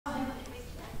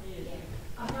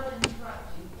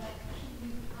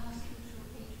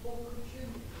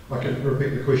I can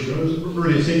repeat the question. It was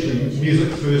really essentially music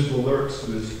first or lyrics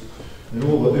first, and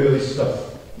all the early stuff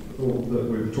that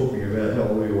we were talking about,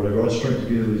 Hallelujah or whatever, I'd string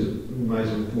together these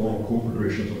amazing long chord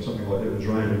progressions or something like that with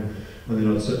Graeme, and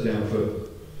then I'd sit down for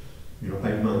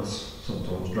 8 months,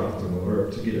 sometimes drafting the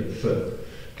lyric to get it fit,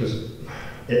 because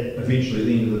eventually at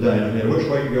the end of the day, no matter which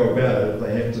way you go about it,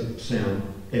 they have to sound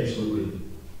absolutely,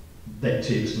 that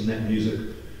text and that music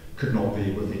could not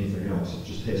be with anything else. It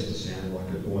just has to sound like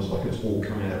it, almost like it's all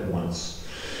coming out at once,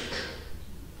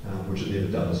 which it never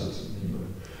does. It's,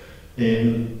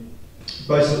 and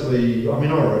basically, I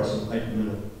mean, I wrote some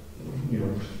 8-minute,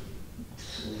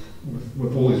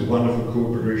 with all these wonderful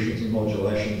chord progressions and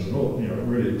modulations and all,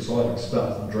 really exciting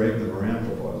stuff, and dragged them around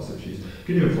for 5 or 6 years. You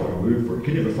could never find a word for it. You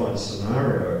could never find a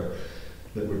scenario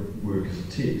that would work as a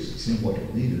text. It seemed like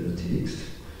it needed a text.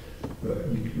 But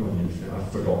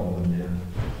I've forgotten them now.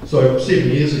 So 7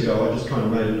 years ago, I just kind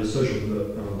of made a decision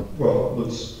that,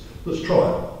 let's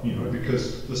try it,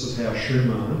 because this is how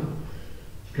Schumann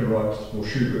can write, or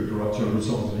Schubert can write 200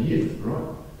 songs in a year,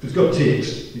 right? If he's got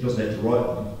text, he doesn't have to write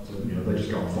them. So, they just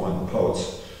go and find the poets.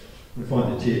 They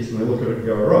find the text and they look at it and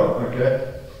go, right,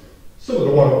 okay. Similar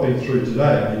to what I've been through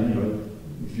today. I mean,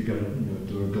 if you're going to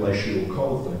do a glacial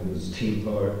cold thing, there's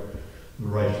tempo, the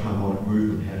rate of harmonic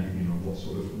movement, how do what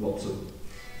sort of, lots of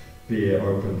bare,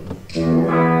 open,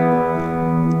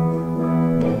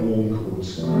 not warm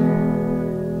chords,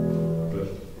 but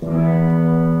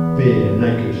bare,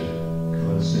 naked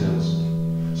kind of sounds.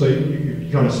 So you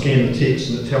kind of scan the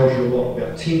text and it tells you a lot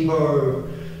about tempo.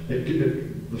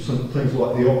 There's some things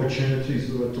like the opportunities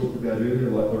that I talked about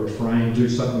earlier, like the refrain, do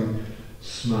something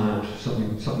smart,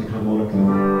 something harmonic.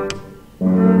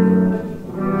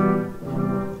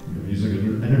 Using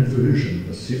an inversion,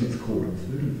 a 7th chord, a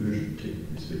 3rd inversion,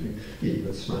 technically speaking. Yeah,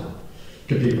 that's smart,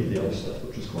 compared with the other stuff,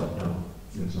 which is quite dumb.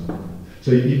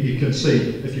 So you can see,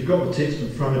 if you've got the text in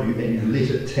front of you and you let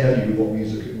it tell you what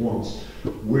music it wants,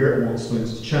 where it wants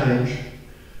things to change,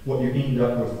 what you end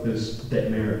up with is that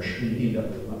marriage, and you end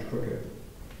up with it much quicker.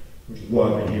 Which is why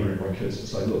I've been hammering my kids to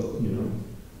say, look,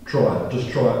 try it, just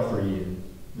try it for a year.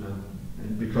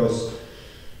 And because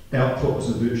output is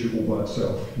a virtue all by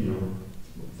itself,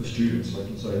 for students, they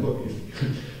can say, look, if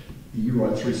you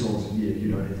write 3 songs a year, you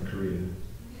don't have a career.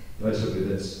 Basically,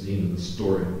 that's the end of the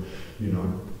story,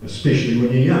 especially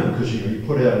when you're young, because, you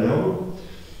put out an album,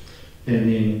 and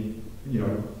then,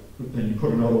 and you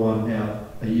put another one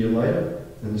out a year later,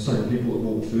 and the same people that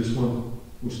bought the first one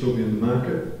will still be in the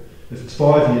market. If it's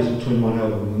 5 years between one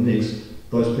album and the next,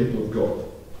 those people have got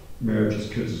marriages,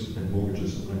 kids, and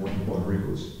mortgages, and they want to buy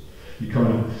records.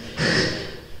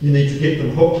 You need to get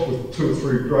them hooked with 2 or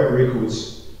 3 great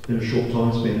records in a short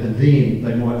time span, and then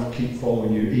they might keep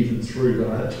following you even through the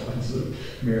hard times of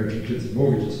marriage and kids and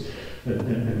mortgages,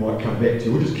 and might come back to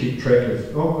you. We'll just keep track of,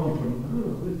 they put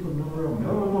another album. I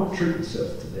might treat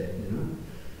myself to that,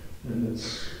 And it's,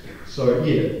 so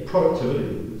yeah,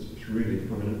 productivity is really,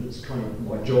 it's kind of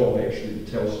my job actually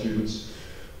to tell students,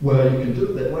 well, you can do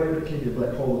it that way, but it can be a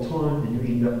black hole of time, and you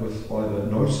end up with either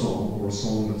no song or a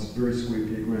song that's very square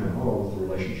peg round hole with the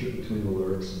relationship between the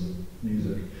lyrics and the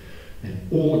music. And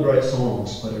all the great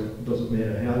songs, it doesn't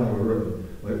matter how they were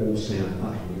written, they all sound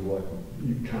utterly like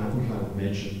you can't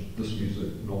imagine this music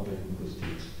not being with this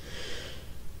text.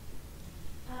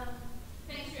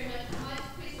 Thanks very much. My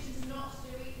question is not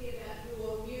directly about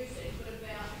your music, but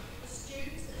about the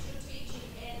students that you're teaching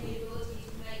and the ability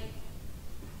to make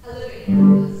a living out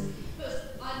of this. Because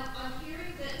I'm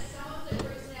hearing that some of the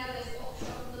groups nowadays,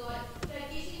 Workshop and the like, they're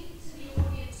getting to the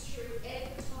audience through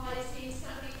advertising.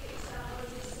 Somebody picks up one of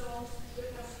their songs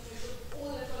with us,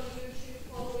 or they've got a YouTube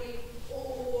following,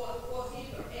 or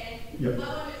whatever. And yep. my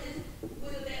wonder is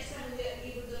whether that's something that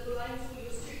either the blames for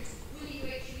your students, will you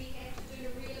actually have to do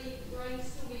really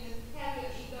brainstorming and how do you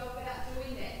actually go about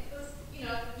doing that? Because, you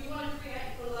want to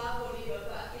create for love, whatever,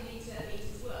 but you need to eat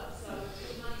as well. So,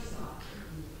 the money side.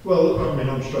 Well,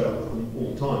 I'm straight up with them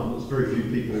all the time. There's very few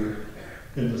people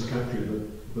in this country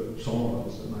that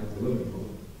songwriters that make a living from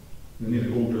it. They're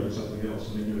nearly all doing something else.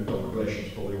 I mean, Don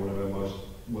McGlashan's probably one of our most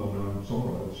well-known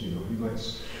songwriters. He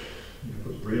makes,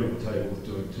 puts bread on the table with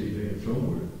doing TV and film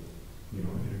work.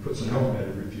 And he puts an album out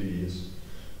every few years.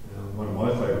 One of my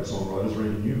favourite songwriters,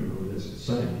 Randy Newman, is the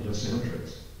same. He does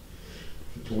soundtracks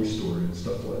for Toy Story and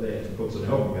stuff like that. He puts an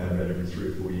album out about every 3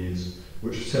 or 4 years,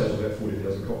 which sells about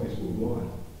 40,000 copies worldwide.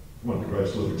 One of the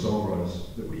greatest living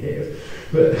songwriters that we have.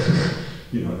 But,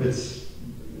 it's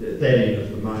at that end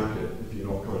of the market, if you're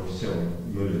not kind of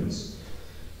selling millions,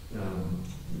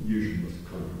 usually with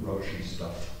kind of rubbishy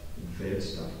stuff and fad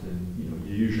stuff, then,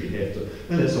 you usually have to,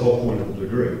 and that's the whole point of the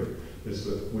degree. is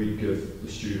that we give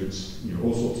the students,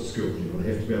 all sorts of skills.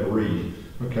 They have to be able to read.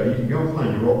 Okay, you can go and play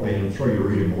in your rock band and throw your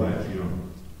reading away if you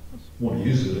don't want to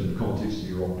use it in the context of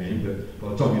your rock band, but by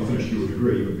the time you finish your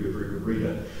degree, you would be a very good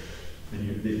reader,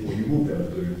 and therefore you will be able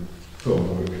to do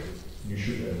film work. You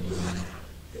should be able to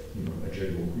do, a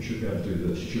jiggle. You should be able to do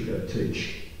this. You should be able to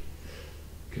teach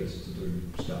kids to do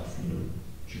stuff. You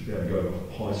should be able to go to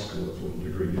high school. That's what the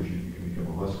degree gives you. You can become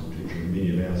a high school teacher, and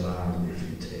many of ours are, and they're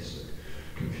fantastic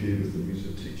compared with the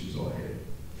music teachers I had.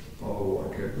 Oh,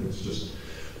 like it. And it's just,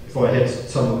 if I had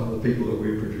some of the people that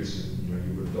we're producing,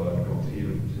 you would have died and gone to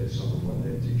heaven to have someone like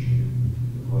that teaching you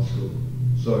in high school.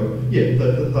 So, yeah,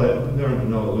 they're under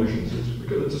no illusions.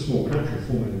 It's a small country,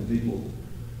 4 million people.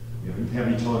 How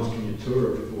many times can you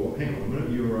tour it before? Hang on a minute,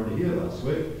 you were only here last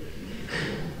week.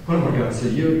 When am I going to see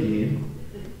you again?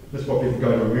 That's why people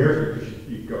go to America, because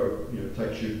you go, it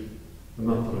takes you a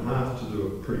month and a half to do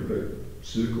a pretty big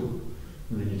circle,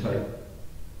 and then you take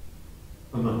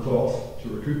a month off to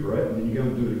recuperate, and then you go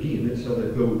and do it again. That's how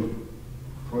they build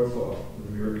profile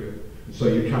in America. And so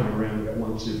you're coming around about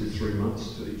once every 3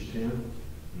 months to each town,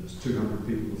 and it's 200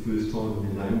 people the first time,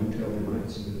 and then they all tell their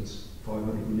mates, and then it's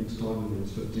 500 the next time, and then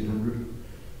it's 1,500.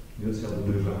 That's how the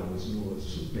Nirvanas and all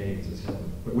those sort of bands has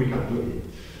happened. But we can't do it here.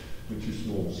 We're too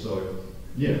small. So,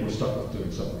 yeah, we're stuck with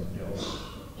doing something else,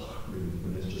 really,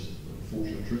 and that's just the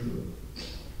unfortunate truth of it.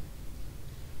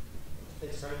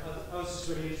 Thanks, Graeme. I was just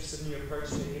really interested in your approach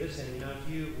to editing.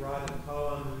 If you write a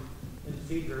poem in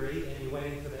February and you're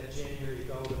waiting for that January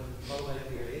golden holiday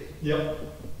period, yep.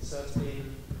 So it's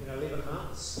been 11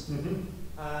 months. Mm-hmm.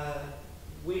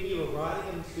 When you were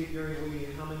writing in February, were you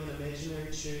humming an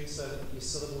imaginary tune so that your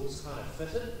syllables kind of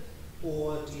fitted,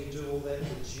 or do you do all that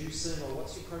reducing, or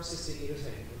what's your process of editing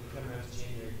when you come around to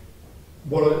January?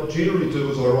 What I generally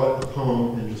do is I write the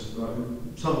poem and just,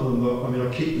 some of them,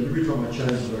 I keep them, every time I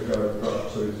change it I go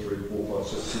up 2, 3, 4, 5,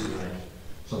 6, 7, 8,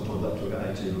 sometimes up to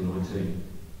about 18 or 19.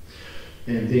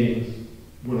 And then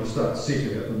when I start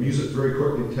setting it, the music very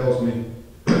quickly tells me,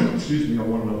 excuse me, I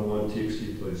want another line of text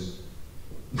here, please.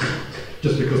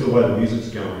 Just because the way the music's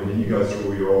going, and then you go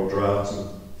through all your old drafts and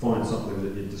find something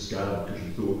that you discarded because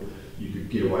you thought you could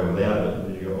get away without it, and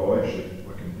then you go, oh, actually,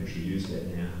 I can actually use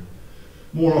that now.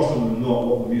 More often than not,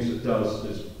 what the music does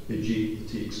is eject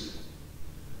the text.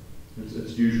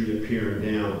 It's usually a paring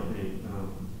down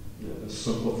and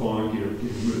simplifying, get rid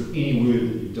of any word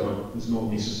that you don't, is not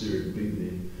necessary to be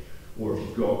there. Or if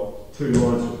you've got 2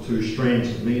 lines with 2 strands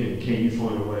of meaning, can you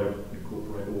find a way to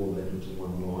incorporate all of that into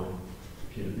one line?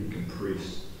 Can it be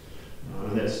compressed?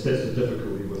 And that's the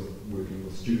difficulty with working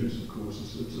with students, of course.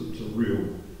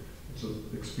 It's an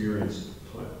experienced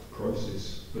type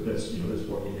process, but that's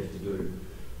what you have to do.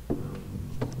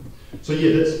 So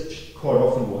yeah, that's quite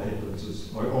often what happens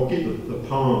is I'll get the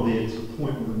poem there to the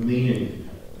point where the meaning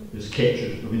is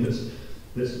captured.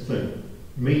 That's the thing.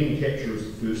 Meaning capture is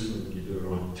the first thing that you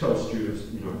do, and I tell students,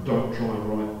 don't try and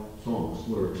write songs,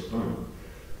 lyrics, don't.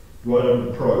 Write it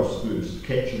in prose first,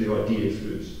 capture the idea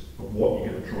first of what you're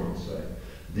going to try and say.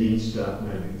 Then start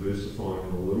maybe versifying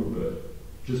it a little bit,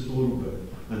 just a little bit.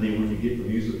 And then when you get the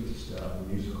music to start, the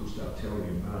music will start telling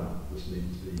you, this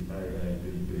needs to be A, A, B,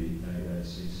 B, A, A,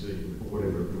 C, C, or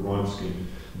whatever the rhyme scheme.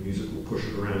 The music will push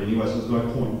it around anyway, so there's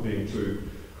no point being too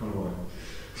kind of like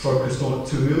focused on it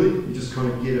too early. You just kind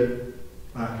of get it,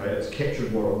 okay, it's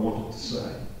captured what I wanted to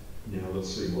say. Now let's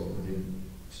see what, and then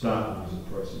start the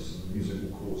music process, and the music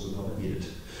will cause another edit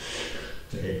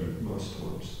to happen most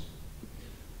times.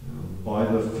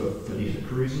 Either for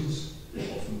phonetic reasons,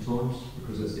 oftentimes,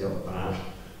 because that's the other part.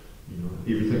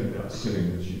 Everything about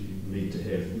singing is you need to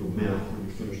have your mouth, when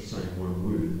you finish saying one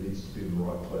word, it needs to be in the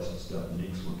right place to start the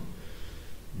next one.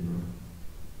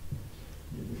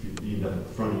 If you end up at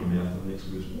the front of your mouth, the next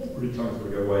word's pretty tongue's got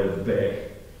to go way to the back.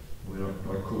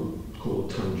 I call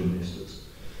it tongue gymnastics.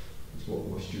 That's what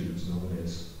my students know it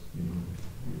as.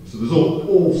 So there's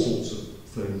all sorts of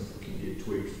things that can get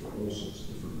tweaked for all sorts of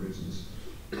different reasons.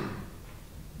 I've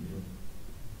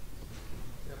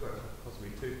got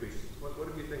possibly 2 questions.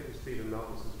 What did you think of Stephen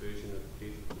Malcolm's version of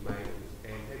Death of the Maidens?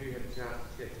 And have you had a chance to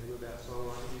chat to him about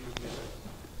songwriting?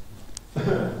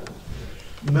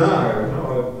 No,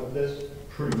 that's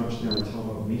pretty much the only time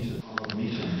I've met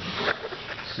him.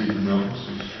 Stephen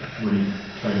Malcolm, when he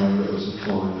came over, it was the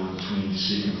flying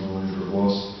 22nd or whatever it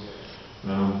was.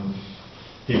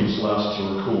 He was last to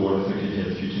record. I think he'd had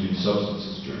a few too many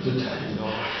substances during the day.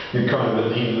 And kind of at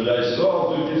the end of the day, he said,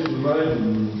 I'll do Death of the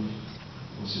Maidens. And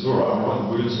I said, all right, I'll write the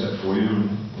words out for you. And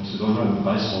I said, I know the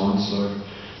bass line, so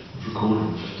we've recorded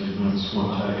in 15 minutes, one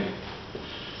take.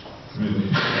 Really.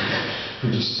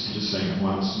 we just sang it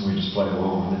once and we just played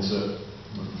along, and that's it.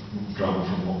 Drummer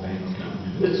from what band, I can't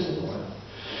remember. That's all right.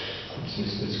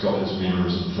 got his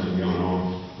mannerism thing going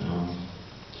on.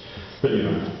 But you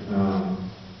know,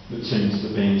 it seems the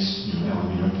bands, you know,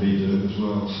 Alan P did it as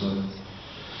well, so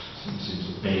it seems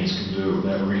that bands can do it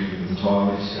without reading it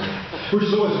entirely. So. Which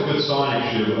is always a good sign,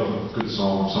 actually, of a good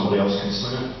song if somebody else can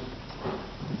sing it.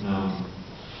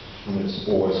 And it's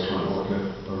always kind of like a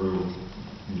real,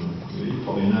 you know, you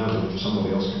probably know that if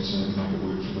somebody else can sing it, make it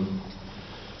work for them.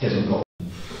 Hasn't got.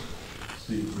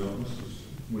 Steve, to be honest, was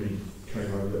when he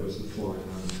came over, that was the flying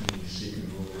 22nd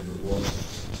or whatever it was.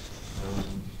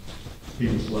 He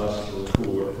was last to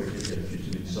record. I think he had a few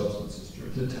too many substances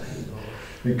during the day.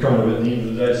 And kind of at the end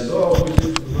of the day says, "Oh, we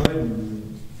did the mate."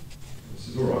 And I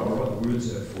says, "All right, I'll write the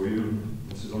words out for you."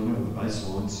 And I says, "I know the bass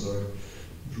line, so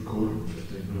it's recorded in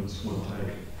 15 minutes, one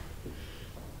take."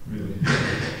 Really.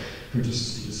 we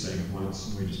just sang it once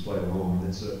and we just played along and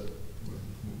that's it.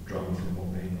 With drumming from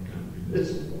what band, I can't remember.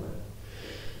 It's all right.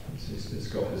 It's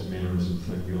got his mannerism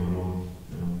thing going on.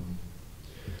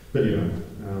 But you know,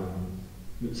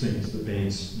 it seems the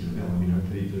bands, you know, Alan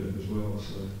P did it as well,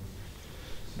 so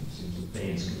it seems that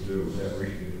bands can do it without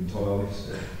reading it entirely.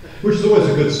 So. Which is always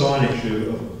a good sign, actually,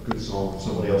 of a good song if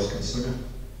somebody else can sing it.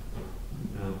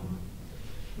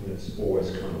 And it's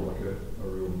always kind of like a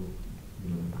real, you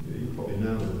know, you probably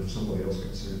know that if somebody else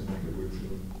can sing it, make it work for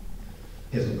them.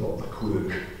 Hasn't got the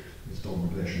quirk, as Don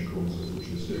McGlashan calls it, which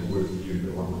is it'll work for you,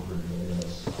 but won't work for anybody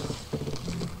else.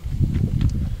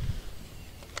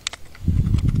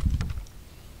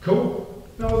 Cool.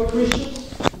 No other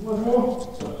questions? One more?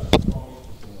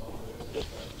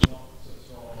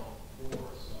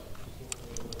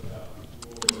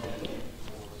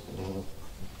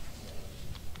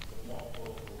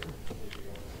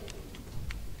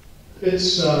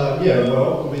 It's, yeah,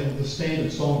 well, I mean, the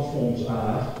standard song forms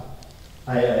are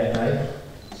AAA,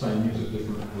 same music,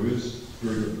 different words,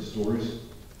 very different stories.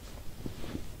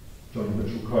 Johnny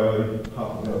Mitchell, Coyote,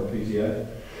 half of the other PTA.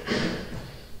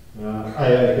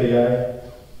 AABA,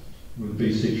 with the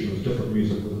B section is different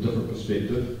music with a different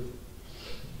perspective.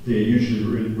 They're usually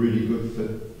really good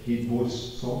for head voice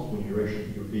songs when you're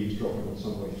eavesdropping on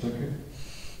somebody thinking.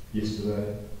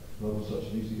 Yesterday, love was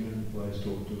such an easy game, the player's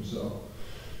talking to himself.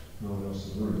 No one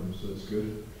else in the room, so it's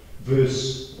good.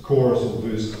 Verse, chorus, or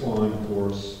verse, climb,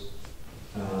 chorus.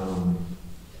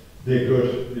 They're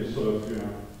good. They're sort of, you know,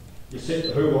 you set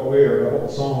the who, what, where about what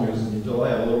the song is, and you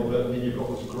delay it a little bit, and then you've got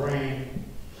this grand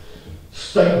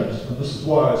statement, and this is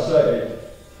why I say,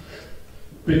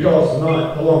 because the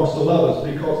night belongs to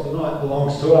lovers, because the night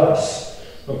belongs to us.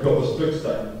 I've got this big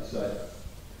statement to say.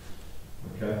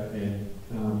 Okay, and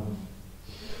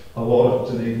a lot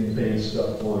of Dunedin band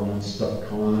stuff, flying and stuff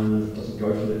kind of doesn't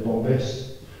go for that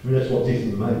bombast. I mean, that's what Death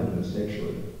and the Maiden is,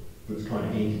 actually. But it's kind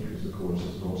of anti because the chorus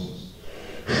is nonsense.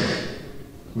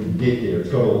 When you get there, it's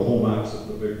got all the hallmarks of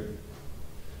the big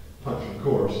punching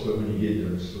chorus, but when you get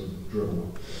there, it's sort of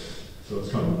dribble. So it's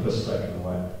kind of a piss taken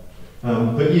away.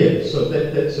 But yeah, so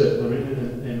that's it. I mean,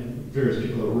 and various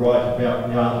people that write about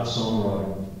the art of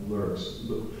songwriting lyrics.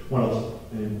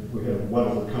 And we had a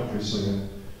wonderful country singer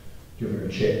giving a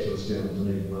chat to us down in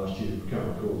Dunedin last year. I can't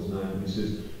recall his name. He says,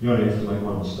 you only have to make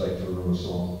one mistake to ruin a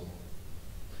song.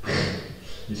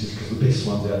 He says, because the best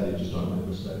ones out there just don't make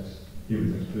mistakes.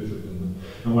 Everything's perfect in them.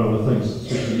 And one of the things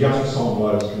that especially young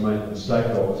songwriters can make a mistake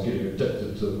of is getting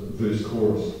addicted to verse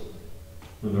chorus.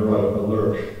 And they write a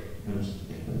lyric, and it's,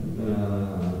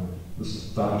 this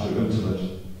is far too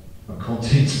intimate a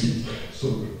content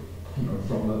sort of, you know,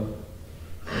 from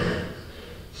the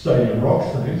stadium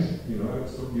rock things, you know,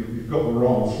 it's, you've got the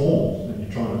wrong form and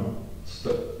you're trying to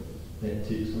stick that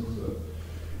text into it.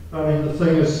 I mean, the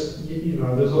thing is, you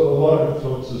know, there's a lot of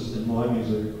influences in my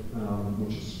music,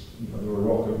 which is, you know, there are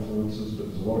rock influences, but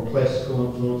there's a lot of classical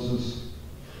influences,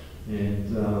 and,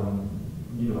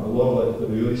 you know, a lot of the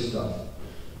early stuff.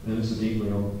 And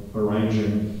incidentally, I'm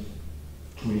arranging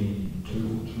 22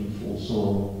 or 24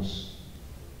 songs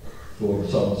for the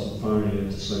Southern Symphonia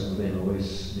to sing with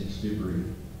Annalise next February.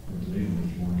 If you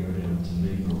want to go down to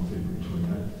Dunedin on February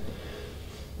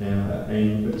 28th.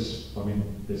 And it's, I mean,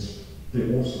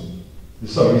 they're awesome.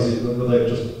 They're so easy, they've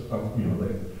just, you know,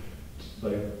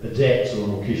 they adapt to an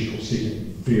orchestral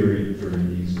setting very, very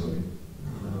easily.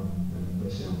 And they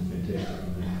sound fantastic.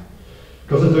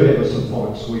 Because they do have a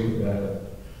symphonic sweep about it.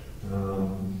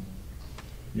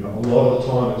 You know, a lot of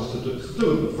the time it's to do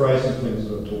with the phrasing things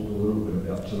that I've talked a little bit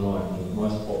about tonight. You know,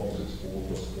 most pop music's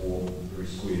 4+4, very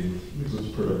square, because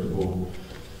it's predictable.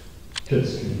 Kids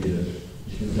can get it.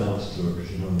 You can dance to it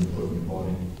because you know when you put in your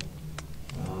body.